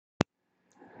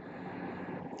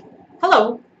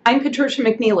Hello, I'm Patricia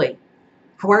McNeely.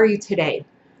 How are you today?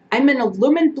 I'm an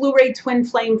Illumin Blu-ray twin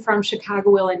flame from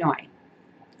Chicago, Illinois.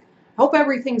 Hope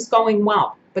everything's going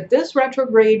well, but this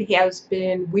retrograde has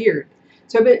been weird.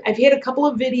 So I've had a couple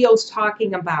of videos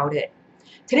talking about it.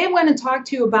 Today I'm going to talk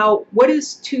to you about what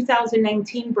is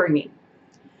 2019 bringing.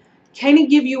 Kind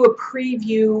of give you a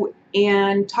preview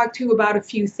and talk to you about a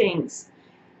few things.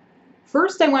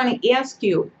 First, I want to ask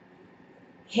you,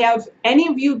 have any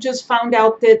of you just found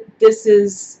out that this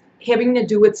is having to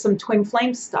do with some twin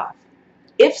flame stuff?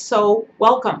 If so,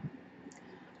 welcome.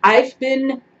 I've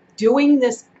been doing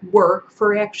this work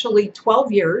for actually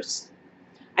 12 years.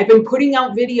 I've been putting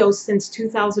out videos since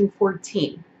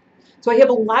 2014. So I have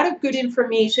a lot of good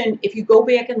information. If you go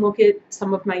back and look at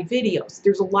some of my videos,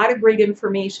 there's a lot of great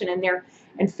information in there.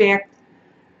 In fact,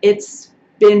 it's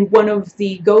been one of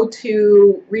the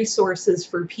go-to resources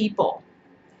for people.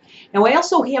 Now, I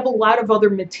also have a lot of other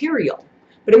material,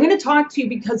 but I'm going to talk to you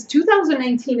because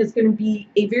 2019 is going to be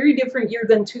a very different year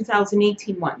than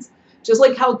 2018 was, just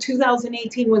like how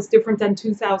 2018 was different than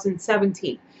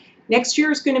 2017. Next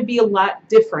year is going to be a lot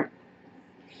different.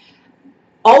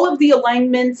 All of the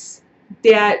alignments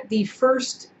that the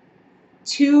first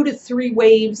 2 to 3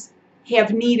 waves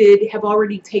have needed have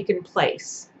already taken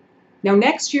place. Now,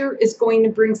 next year is going to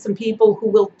bring some people who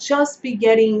will just be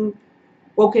getting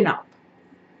woken up.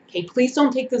 Okay, please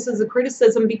don't take this as a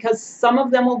criticism because some of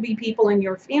them will be people in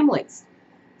your families.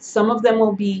 Some of them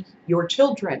will be your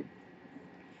children.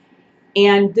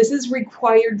 And this has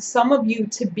required some of you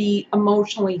to be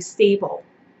emotionally stable.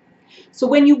 So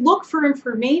when you look for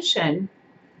information,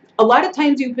 a lot of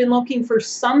times you've been looking for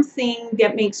something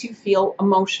that makes you feel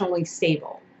emotionally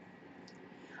stable.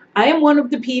 I am one of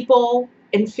the people,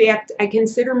 in fact, I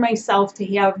consider myself to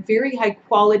have very high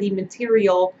quality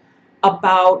material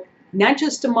about not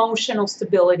just emotional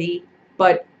stability,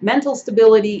 but mental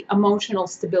stability, emotional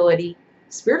stability,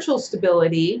 spiritual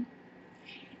stability,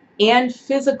 and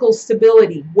physical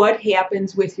stability. What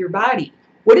happens with your body?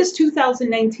 What is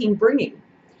 2019 bringing?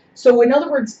 So in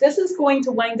other words, this is going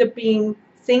to wind up being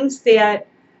things that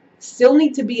still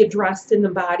need to be addressed in the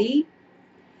body.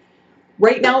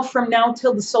 Right now, from now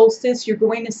till the solstice, you're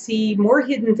going to see more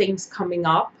hidden things coming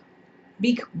up.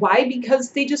 Why?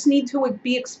 Because they just need to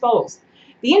be exposed.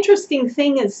 The interesting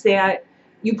thing is that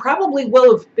you probably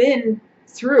will have been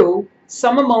through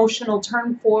some emotional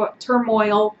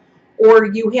turmoil, or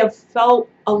you have felt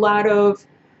a lot of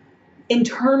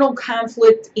internal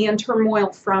conflict and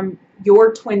turmoil from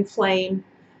your twin flame,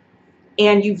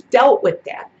 and you've dealt with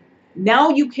that. Now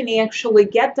you can actually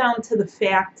get down to the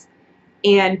fact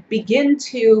and begin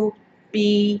to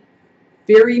be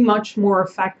very much more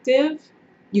effective.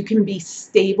 You can be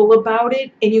stable about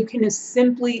it, and you can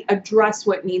simply address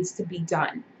what needs to be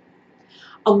done.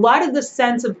 A lot of the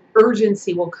sense of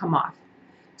urgency will come off.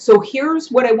 So here's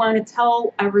what I want to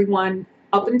tell everyone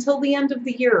up until the end of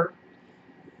the year.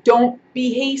 Don't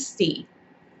be hasty,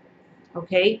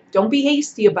 okay? Don't be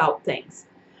hasty about things.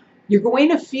 You're going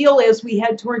to feel as we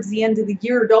head towards the end of the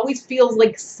year, it always feels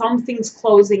like something's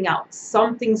closing out,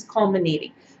 something's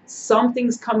culminating.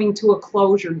 Something's coming to a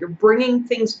closure. You're bringing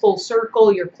things full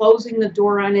circle. You're closing the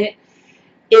door on it.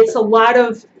 It's a lot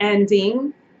of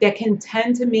ending that can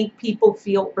tend to make people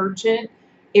feel urgent.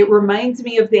 It reminds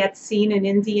me of that scene in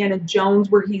Indiana Jones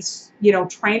where he's,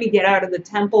 trying to get out of the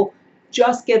temple,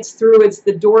 just gets through as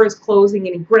the door is closing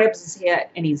and he grabs his hat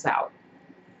and he's out.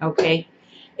 Okay?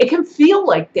 It can feel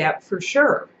like that for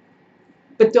sure.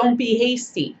 But don't be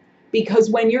hasty, because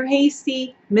when you're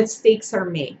hasty, mistakes are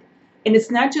made. And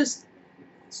it's not just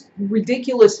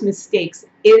ridiculous mistakes.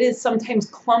 It is sometimes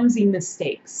clumsy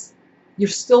mistakes. You're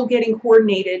still getting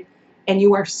coordinated and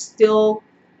you are still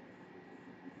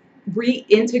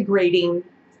reintegrating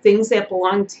things that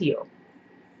belong to you.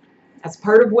 That's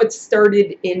part of what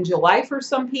started in July for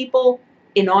some people,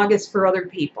 in August for other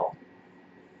people.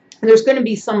 And there's going to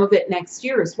be some of it next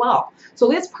year as well. So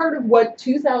that's part of what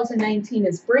 2019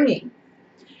 is bringing.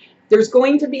 There's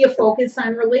going to be a focus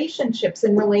on relationships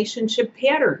and relationship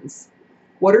patterns.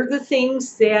 What are the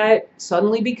things that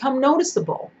suddenly become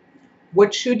noticeable?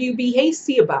 What should you be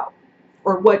hasty about?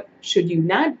 Or what should you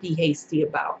not be hasty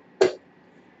about?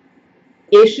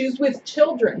 Issues with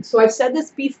children. So I've said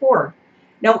this before.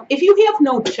 Now, if you have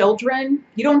no children,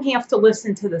 you don't have to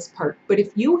listen to this part. But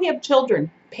if you have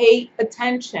children, pay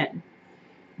attention.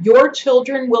 Your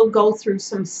children will go through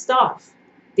some stuff.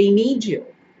 They need you.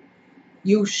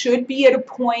 You should be at a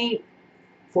point,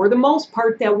 for the most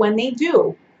part, that when they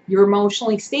do, you're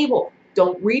emotionally stable.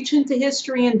 Don't reach into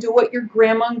history and do what your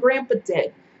grandma and grandpa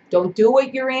did. Don't do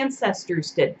what your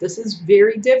ancestors did. This is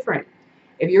very different.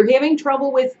 If you're having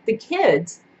trouble with the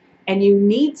kids, and you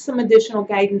need some additional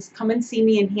guidance, come and see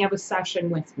me and have a session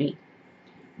with me.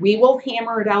 We will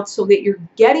hammer it out so that you're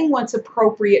getting what's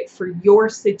appropriate for your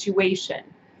situation.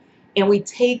 And we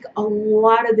take a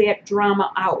lot of that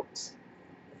drama out.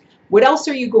 What else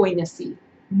are you going to see?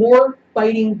 More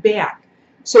biting back.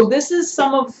 So this is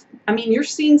some of, I mean, you're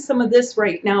seeing some of this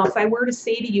right now. If I were to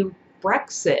say to you,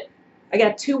 Brexit, I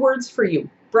got 2 words for you.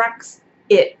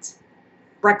 Brexit.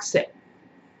 Brexit.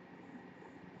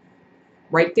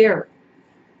 Right there.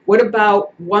 What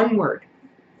about one word?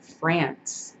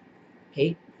 France.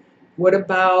 Okay. What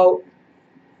about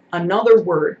another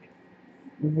word?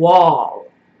 Wall.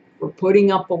 We're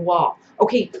putting up a wall.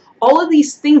 Okay, all of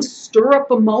these things stir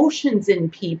up emotions in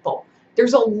people.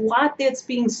 There's a lot that's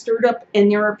being stirred up,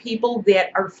 and there are people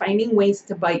that are finding ways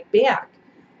to bite back.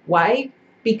 Why?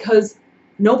 Because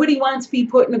nobody wants to be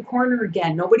put in a corner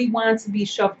again. Nobody wants to be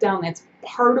shoved down. That's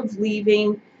part of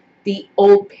leaving the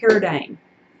old paradigm.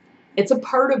 It's a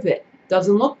part of it.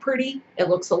 Doesn't look pretty. It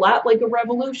looks a lot like a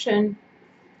revolution.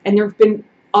 And there have been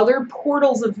other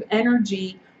portals of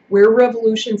energy where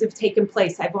revolutions have taken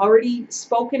place. I've already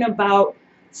spoken about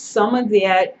some of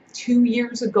that 2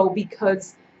 years ago,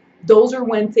 because those are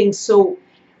when things, so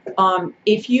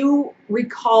if you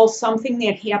recall something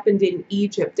that happened in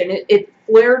Egypt, and it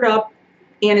flared up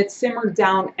and it simmered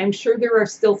down, I'm sure there are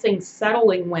still things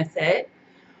settling with it,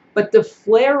 but the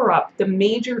flare up, the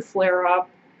major flare up,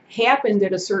 happened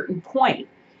at a certain point.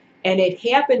 And it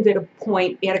happened at a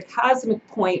point, at a cosmic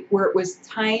point, where it was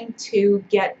time to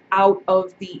get out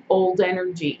of the old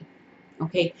energy.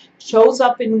 Okay, shows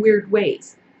up in weird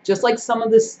ways, just like some of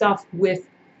this stuff with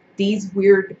these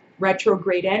weird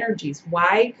retrograde energies.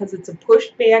 Why? Because it's a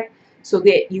pushback so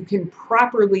that you can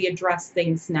properly address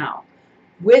things now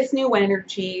with new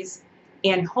energies,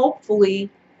 and hopefully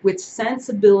with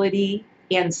sensibility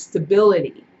and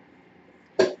stability.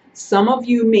 Some of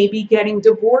you may be getting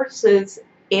divorces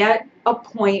at a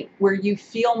point where you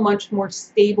feel much more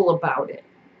stable about it.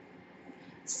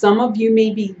 Some of you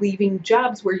may be leaving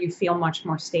jobs where you feel much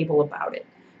more stable about it.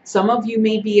 Some of you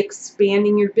may be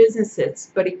expanding your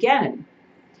businesses. But again,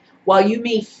 while you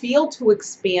may feel to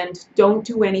expand, don't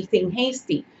do anything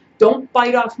hasty. Don't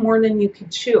bite off more than you can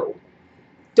chew.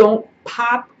 Don't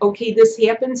pop. Okay, this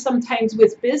happens sometimes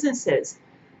with businesses.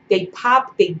 They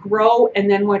pop, they grow,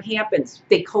 and then what happens?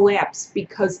 They collapse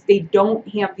because they don't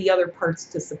have the other parts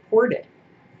to support it.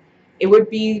 It would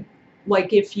be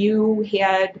like if you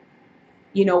had,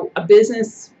 you know, a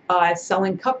business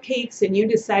selling cupcakes, and you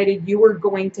decided you were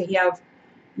going to have,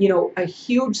 you know, a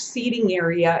huge seating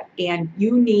area, and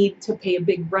you need to pay a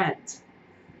big rent.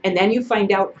 And then you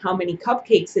find out how many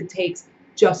cupcakes it takes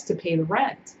just to pay the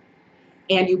rent.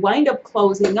 And you wind up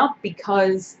closing up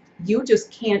because you just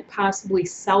can't possibly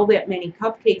sell that many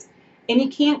cupcakes, and you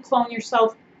can't clone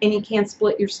yourself, and you can't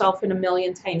split yourself in a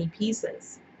million tiny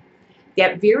pieces.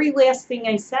 That very last thing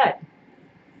I said,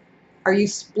 are you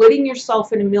splitting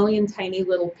yourself in a million tiny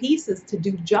little pieces to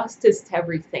do justice to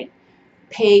everything?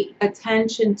 Pay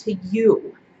attention to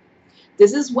you.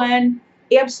 This is when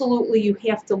absolutely you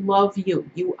have to love you.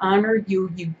 You honor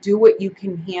you. You do what you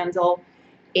can handle.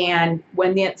 And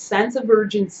when that sense of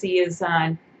urgency is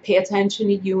on, pay attention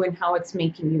to you and how it's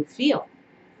making you feel.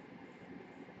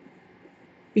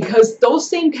 Because those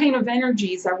same kind of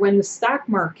energies are when the stock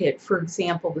market, for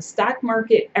example, the stock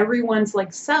market, everyone's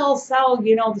like, sell, sell,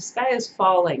 you know, the sky is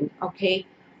falling, okay?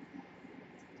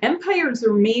 Empires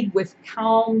are made with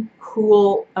calm,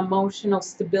 cool, emotional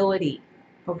stability,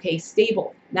 okay?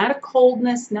 Stable, not a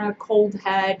coldness, not a cold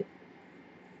head.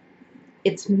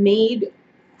 It's made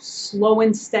slow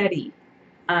and steady,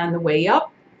 on the way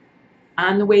up,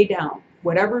 on the way down,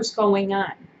 whatever's going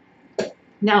on.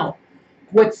 Now,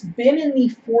 what's been in the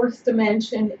 4th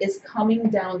dimension is coming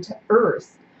down to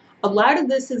earth. A lot of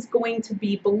this is going to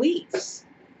be beliefs,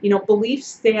 you know,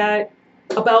 beliefs that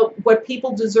about what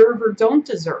people deserve or don't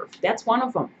deserve. That's one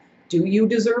of them. Do you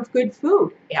deserve good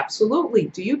food? Absolutely.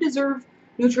 Do you deserve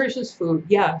nutritious food?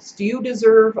 Yes. Do you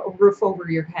deserve a roof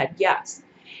over your head? Yes.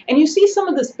 And you see some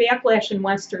of this backlash in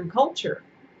Western culture.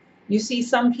 You see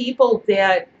some people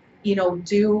that, you know,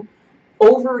 do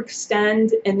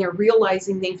overextend, and they're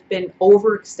realizing they've been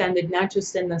overextended, not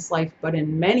just in this life, but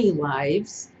in many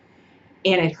lives,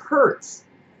 and it hurts,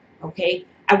 okay?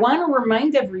 I want to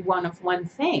remind everyone of one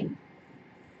thing.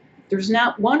 There's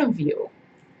not one of you.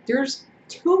 There's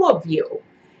 2 of you.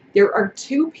 There are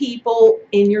 2 people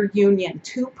in your union,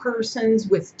 2 persons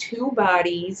with 2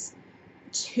 bodies,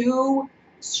 2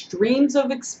 streams of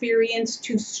experience,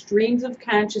 2 streams of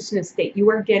consciousness that you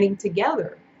are getting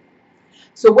together.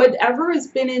 So whatever has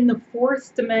been in the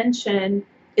 4th dimension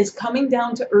is coming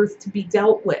down to earth to be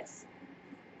dealt with.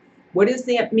 What does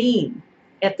that mean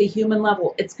at the human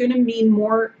level? It's going to mean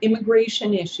more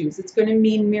immigration issues. It's going to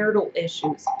mean marital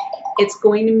issues. It's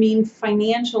going to mean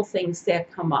financial things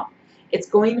that come up. It's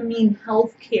going to mean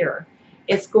health care.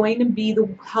 It's going to be the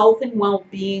health and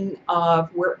well-being of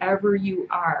wherever you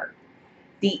are.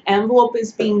 The envelope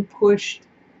is being pushed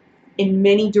in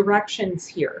many directions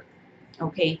here,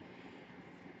 okay?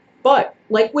 But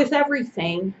like with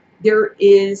everything, there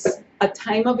is a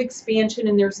time of expansion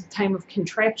and there's a time of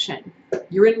contraction.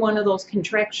 You're in one of those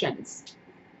contractions.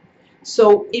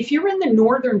 So if you're in the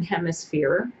northern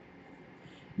hemisphere,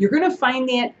 you're going to find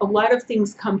that a lot of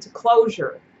things come to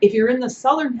closure. If you're in the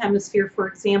southern hemisphere, for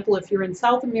example, if you're in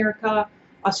South America,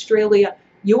 Australia,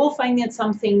 you will find that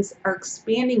some things are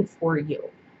expanding for you,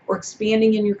 or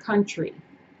expanding in your country,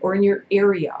 or in your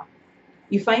area.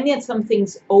 You find that some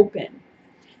things open.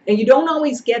 And you don't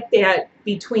always get that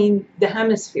between the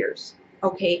hemispheres,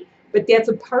 okay? But that's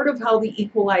a part of how the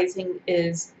equalizing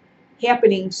is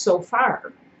happening so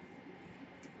far.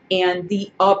 And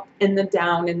the up and the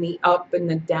down and the up and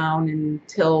the down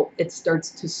until it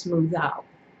starts to smooth out.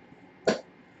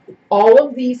 All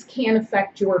of these can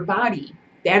affect your body.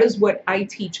 That is what I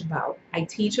teach about. I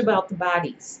teach about the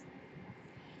bodies.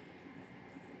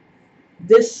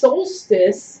 This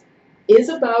solstice is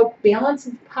about balance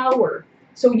of power.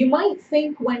 So you might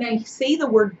think when I say the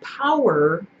word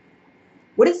power,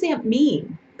 what does that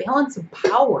mean? Balance of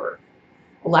power.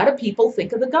 A lot of people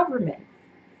think of the government.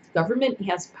 The government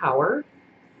has power,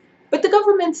 but the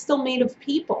government's still made of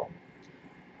people.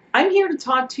 I'm here to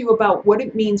talk to you about what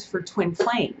it means for twin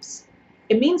flames.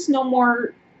 It means no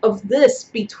more of this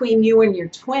between you and your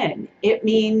twin. It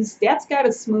means that's got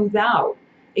to smooth out.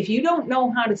 If you don't know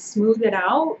how to smooth it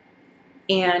out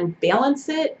and balance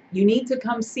it, you need to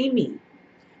come see me.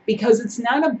 Because it's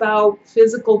not about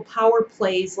physical power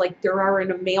plays like there are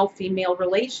in a male-female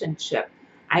relationship.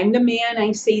 I'm the man,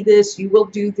 I say this, you will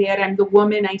do that. I'm the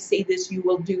woman, I say this, you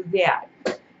will do that.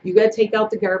 You got to take out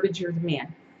the garbage, you're the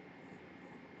man.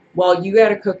 Well, you got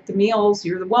to cook the meals,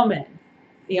 you're the woman.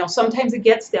 You know, sometimes it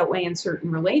gets that way in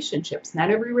certain relationships. Not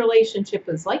every relationship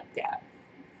is like that.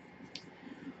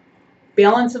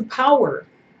 Balance of power.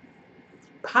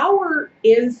 Power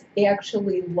is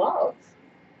actually love.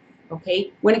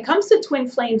 Okay, when it comes to twin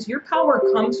flames, your power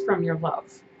comes from your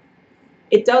love.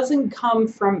 It doesn't come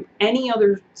from any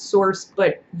other source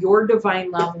but your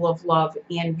divine level of love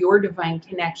and your divine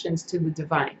connections to the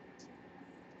divine.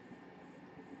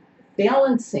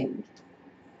 Balancing.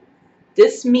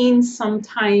 This means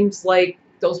sometimes like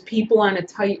those people on a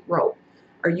tightrope.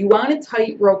 Are you on a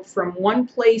tightrope from one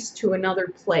place to another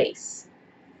place?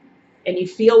 And you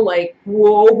feel like,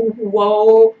 whoa,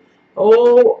 whoa,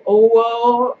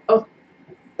 oh,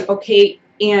 okay,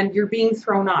 and you're being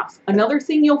thrown off. Another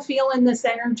thing you'll feel in this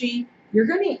energy, you're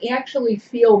going to actually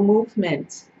feel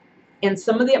movement. And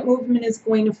some of that movement is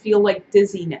going to feel like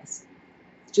dizziness.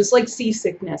 Just like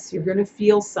seasickness, you're going to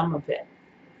feel some of it.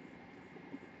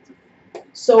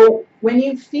 So when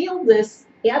you feel this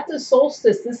at the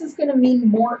solstice, this is going to mean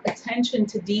more attention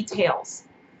to details.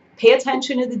 Pay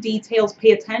attention to the details.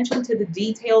 Pay attention to the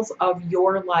details of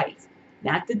your life.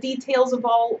 Not the details of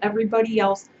everybody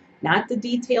else. Not the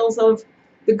details of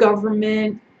the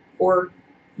government or,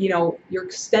 you know, your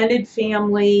extended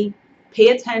family. Pay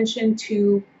attention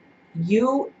to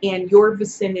you and your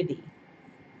vicinity.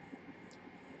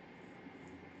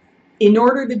 In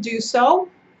order to do so,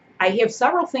 I have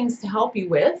several things to help you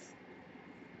with.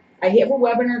 I have a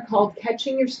webinar called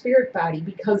Catching Your Spirit Body,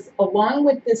 because along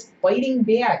with this fighting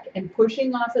back and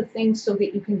pushing off of things so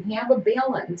that you can have a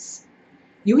balance,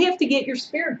 you have to get your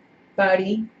spirit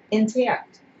body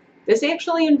intact. This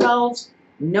actually involves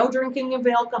no drinking of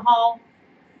alcohol,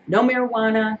 no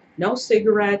marijuana, no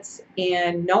cigarettes,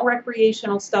 and no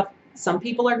recreational stuff. Some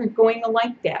people aren't going to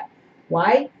like that.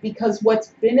 Why? Because what's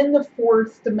been in the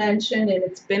fourth dimension and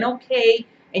it's been okay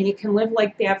and you can live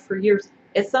like that for years,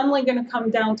 it's suddenly going to come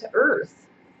down to earth.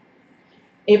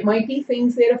 It might be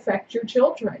things that affect your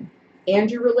children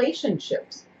and your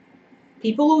relationships.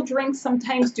 People who drink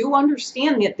sometimes do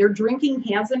understand that their drinking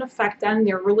has an effect on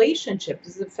their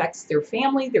relationships. It affects their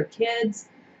family, their kids,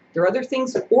 their other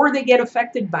things, or they get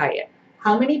affected by it.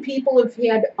 How many people have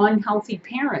had unhealthy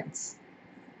parents?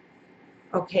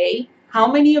 Okay, how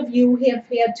many of you have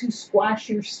had to squash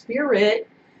your spirit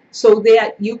so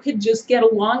that you could just get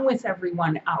along with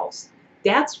everyone else?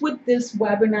 That's what this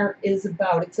webinar is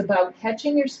about. It's about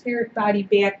catching your spirit body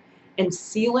back and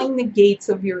sealing the gates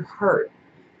of your heart,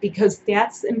 because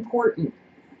that's important.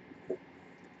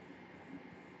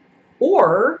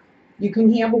 Or you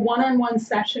can have a one-on-one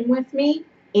session with me,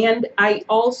 and I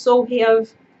also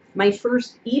have my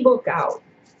first ebook out.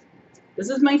 This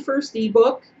is my first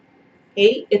ebook.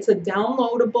 Okay, it's a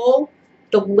downloadable.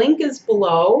 The link is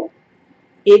below.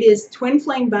 It is Twin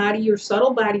Flame Body, Your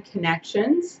Subtle Body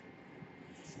Connections.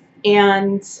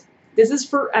 And this is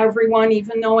for everyone,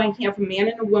 even though I have a man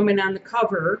and a woman on the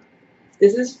cover.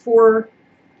 This is for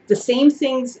the same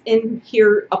things in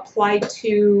here apply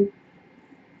to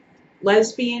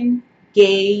lesbian,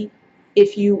 gay,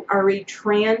 if you are a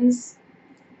trans,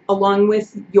 along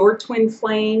with your twin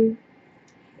flame,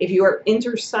 if you are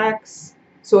intersex.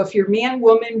 So if you're man,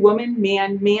 woman, woman,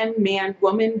 man, man, man,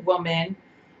 woman, woman,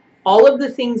 all of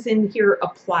the things in here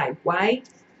apply. Why?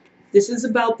 This is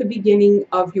about the beginning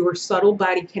of your subtle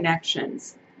body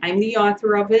connections. I'm the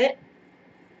author of it,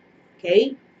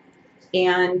 okay?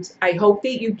 And I hope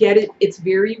that you get it. It's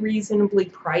very reasonably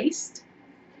priced.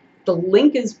 The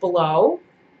link is below.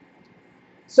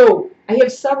 So I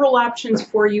have several options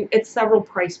for you at several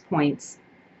price points.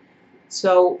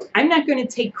 So I'm not going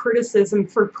to take criticism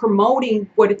for promoting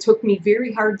what it took me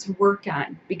very hard to work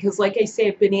on, because like I say,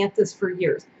 I've been at this for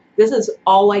years. This is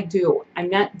all I do. I'm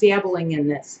not dabbling in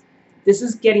this. This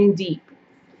is getting deep.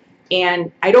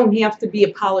 And I don't have to be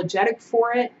apologetic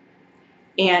for it.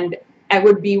 And I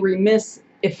would be remiss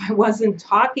if I wasn't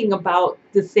talking about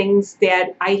the things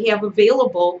that I have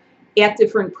available at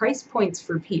different price points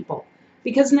for people,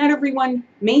 because not everyone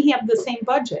may have the same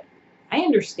budget. I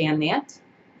understand that.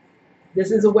 This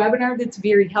is a webinar that's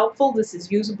very helpful. This is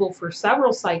usable for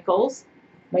several cycles.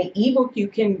 My ebook, you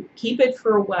can keep it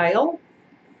for a while.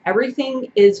 Everything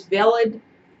is valid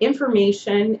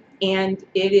information, and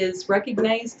it is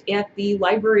recognized at the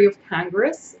Library of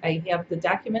Congress. I have the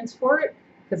documents for it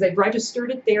because I've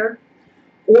registered it there.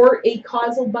 Or a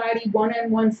causal body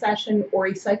one-on-one session, or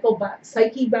a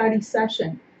psyche body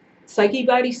session. Psyche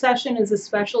body session is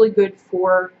especially good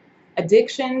for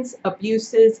addictions,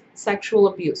 abuses, sexual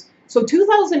abuse. So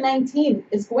 2019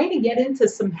 is going to get into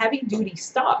some heavy-duty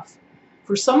stuff.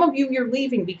 For some of you, you're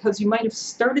leaving because you might have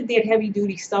started that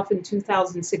heavy-duty stuff in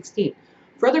 2016.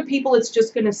 For other people, it's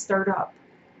just going to start up.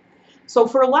 So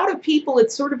for a lot of people,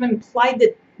 it's sort of implied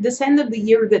that this end of the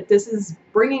year that this is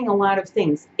bringing a lot of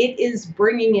things. It is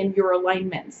bringing in your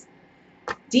alignments.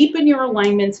 Deepen your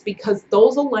alignments, because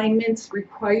those alignments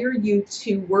require you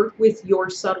to work with your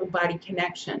subtle body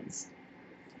connections.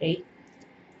 Okay.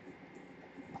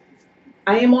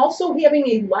 I am also having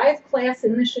a live class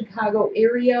in the Chicago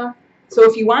area. So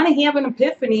if you want to have an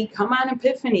epiphany, come on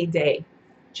Epiphany Day,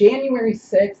 January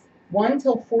 6th, 1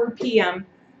 till 4 p.m.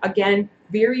 Again,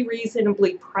 very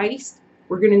reasonably priced.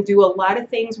 We're going to do a lot of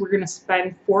things. We're going to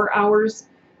spend 4 hours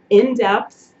in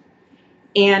depth.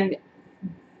 And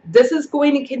this is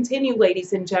going to continue,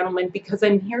 ladies and gentlemen, because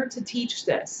I'm here to teach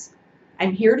this.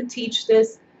 I'm here to teach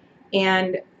this.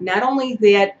 And not only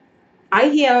that, I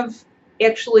have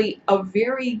actually a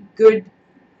very good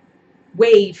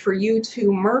way for you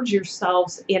to merge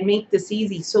yourselves and make this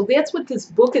easy. So that's what this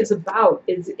book is about,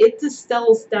 is it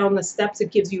distills down the steps. It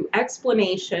gives you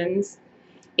explanations.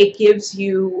 It gives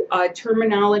you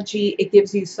terminology. It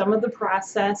gives you some of the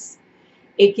process.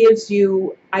 It gives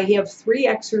you, I have 3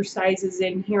 exercises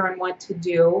in here on what to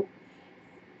do.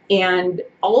 And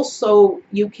also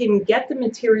you can get the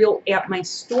material at my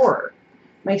store.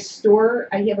 My store,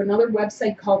 I have another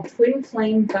website called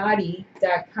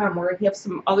twinflamebody.com where I have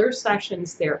some other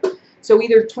sessions there. So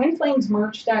either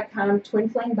twinflamesmerch.com,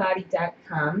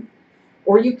 twinflamebody.com,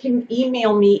 or you can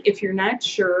email me if you're not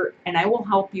sure, and I will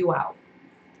help you out.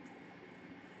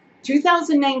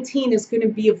 2019 is going to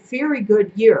be a very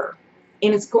good year,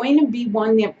 and it's going to be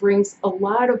one that brings a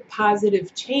lot of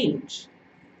positive change.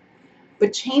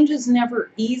 But change is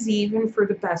never easy, even for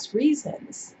the best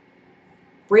reasons.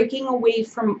 Breaking away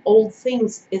from old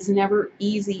things is never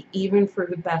easy, even for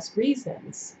the best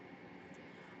reasons.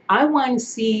 I want to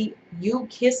see you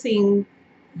kissing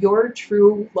your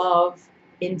true love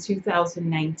in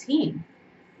 2019.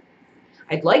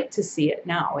 I'd like to see it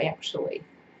now, actually.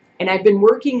 And I've been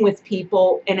working with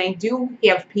people, and I do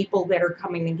have people that are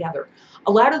coming together.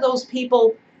 A lot of those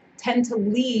people tend to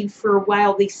leave for a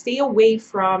while. They stay away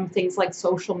from things like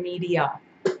social media.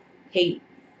 Hey,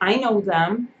 I know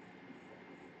them.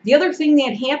 The other thing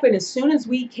that happened as soon as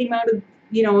we came out of,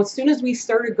 as soon as we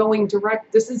started going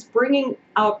direct, this is bringing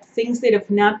up things that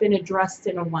have not been addressed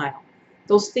in a while.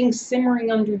 Those things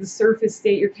simmering under the surface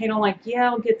that you're kind of like, yeah,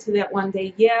 I'll get to that one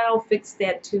day. Yeah, I'll fix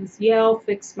that tooth. Yeah, I'll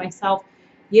fix myself.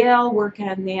 Yeah, I'll work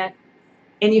on that.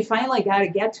 And you finally got to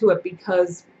get to it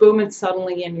because, boom, it's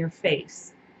suddenly in your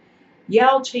face. Yeah,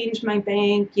 I'll change my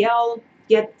bank. Yeah, I'll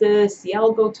get this. Yeah,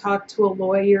 I'll go talk to a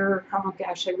lawyer. Oh,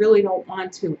 gosh, I really don't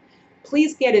want to.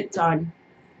 Please get it done,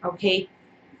 okay?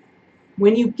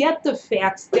 When you get the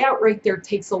facts, that right there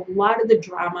takes a lot of the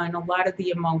drama and a lot of the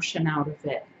emotion out of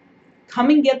it. Come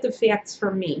and get the facts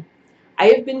from me. I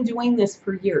have been doing this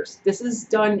for years. This is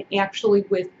done actually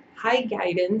with high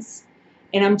guidance,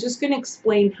 and I'm just going to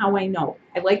explain how I know.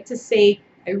 I like to say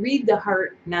I read the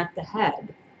heart, not the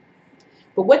head.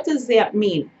 But what does that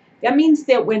mean? That means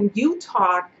that when you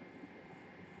talk,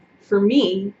 for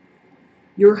me,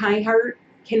 your high heart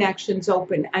connection's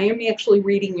open. I am actually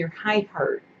reading your high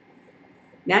heart.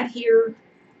 Not here,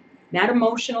 not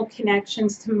emotional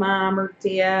connections to mom or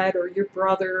dad or your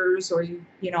brothers or,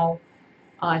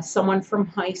 someone from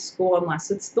high school, unless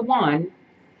it's the one.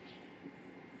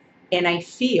 And I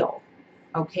feel,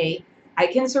 okay? I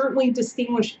can certainly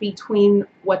distinguish between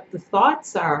what the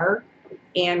thoughts are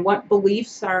and what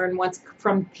beliefs are and what's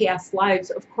from past lives.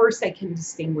 Of course, I can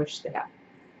distinguish that.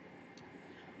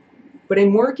 But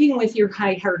I'm working with your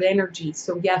high heart energy.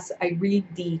 So yes, I read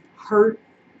the heart,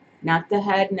 not the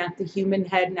head, not the human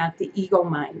head, not the ego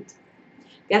mind.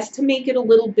 That's to make it a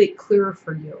little bit clearer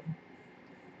for you.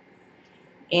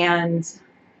 And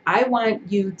I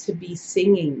want you to be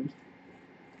singing.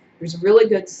 There's a really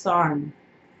good song.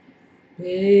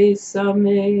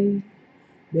 Bésame,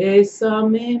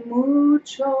 bésame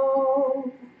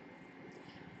mucho.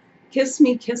 Kiss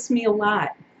me a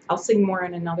lot. I'll sing more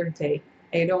on another day.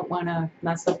 I don't want to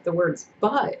mess up the words,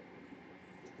 but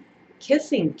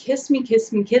kissing, kiss me,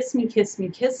 kiss me, kiss me, kiss me,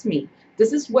 kiss me.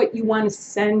 This is what you want to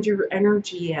send your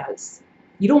energy as.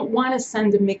 You don't want to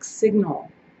send a mixed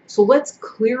signal. So let's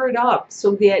clear it up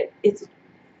so that it's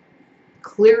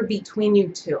clear between you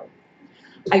two.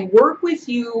 I work with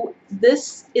you.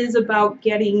 This is about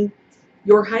getting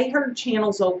your high heart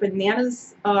channels open. That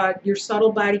is your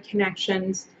subtle body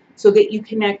connections, so that you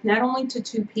connect not only to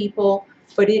two people,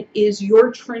 but it is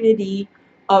your trinity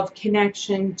of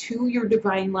connection to your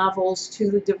divine levels,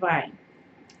 to the divine.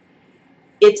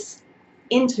 It's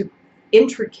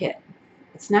intricate.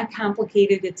 It's not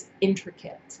complicated, it's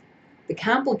intricate. The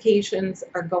complications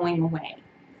are going away.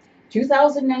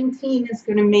 2019 is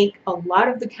going to make a lot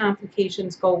of the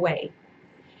complications go away.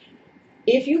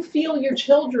 If you feel your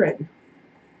children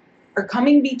are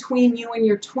coming between you and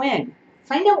your twin,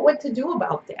 find out what to do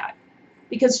about that.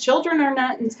 Because children are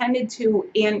not intended to,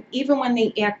 and even when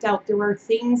they act out, there are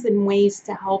things and ways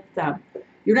to help them.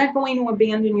 You're not going to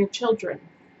abandon your children.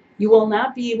 You will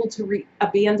not be able to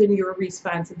abandon your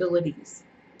responsibilities.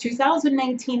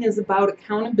 2019 is about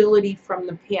accountability from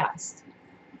the past.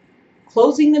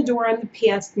 Closing the door on the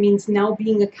past means now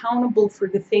being accountable for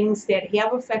the things that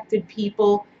have affected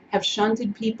people, have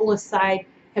shunted people aside,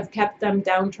 have kept them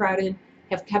downtrodden,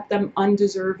 have kept them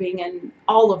undeserving, and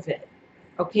all of it.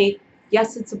 Okay?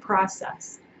 Yes, it's a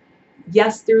process.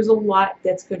 Yes, there's a lot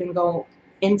that's going to go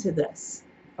into this.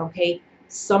 Okay?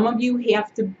 Some of you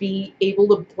have to be able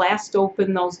to blast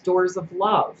open those doors of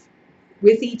love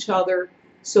with each other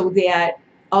so that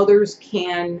others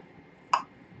can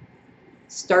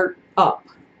start up,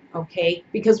 okay?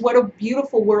 Because what a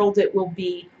beautiful world it will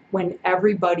be when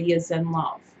everybody is in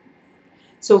love.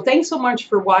 So thanks so much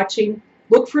for watching.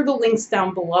 Look for the links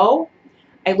down below.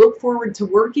 I look forward to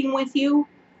working with you.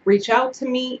 Reach out to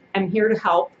me. I'm here to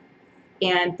help.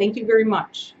 And thank you very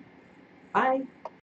much. Bye.